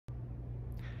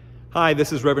Hi,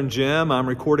 this is Reverend Jim. I'm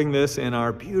recording this in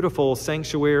our beautiful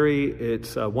sanctuary.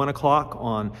 It's 1 o'clock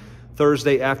on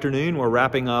Thursday afternoon. We're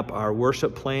wrapping up our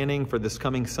worship planning for this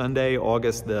coming Sunday,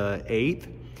 August the 8th.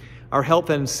 Our health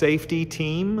and safety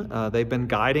team, they've been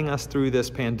guiding us through this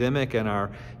pandemic, and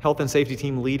our health and safety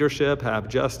team leadership have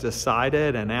just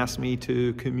decided and asked me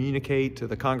to communicate to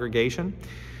the congregation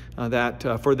that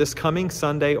for this coming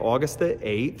Sunday, August the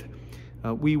 8th,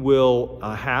 we will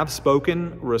have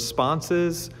spoken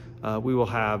responses. We will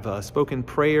have spoken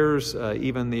prayers.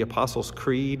 Even the Apostles'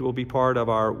 Creed will be part of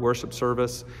our worship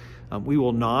service. We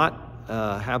will not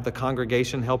have the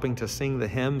congregation helping to sing the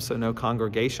hymns, so no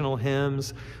congregational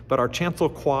hymns. But our Chancel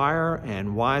choir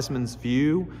and Wiseman's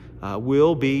View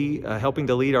will be helping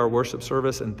to lead our worship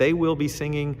service, and they will be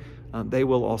singing. They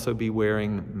will also be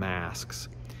wearing masks.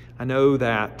 I know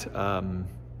that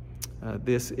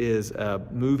this is a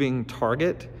moving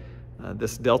target.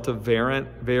 This Delta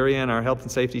variant, our health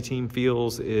and safety team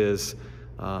feels is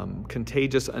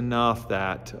contagious enough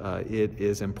that it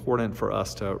is important for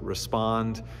us to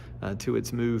respond to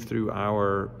its move through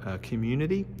our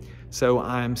community. So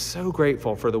I'm so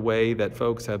grateful for the way that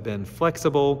folks have been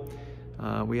flexible.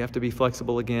 We have to be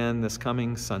flexible again this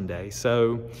coming Sunday.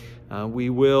 So we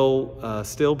will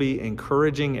still be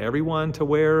encouraging everyone to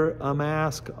wear a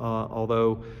mask,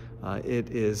 although it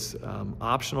is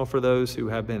optional for those who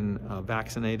have been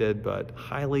vaccinated, but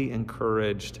highly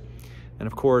encouraged. And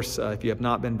of course, if you have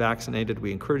not been vaccinated,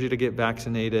 we encourage you to get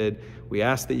vaccinated. We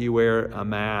ask that you wear a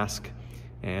mask.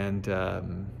 And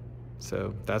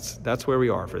so that's where we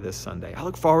are for this Sunday. I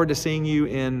look forward to seeing you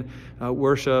in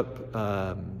worship.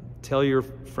 Tell your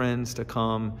friends to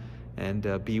come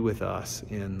and be with us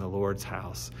in the Lord's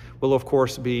house. We'll, of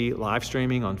course, be live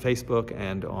streaming on Facebook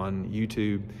and on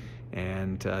YouTube,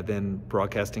 and then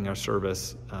broadcasting our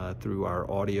service through our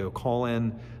audio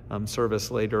call-in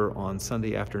service later on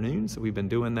Sunday afternoon. So we've been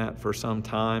doing that for some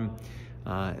time.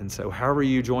 And so however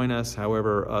you join us,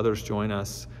 however others join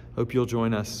us, hope you'll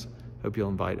join us. Hope you'll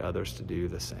invite others to do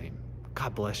the same.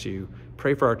 God bless you.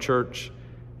 Pray for our church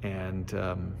and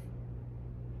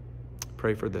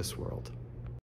pray for this world.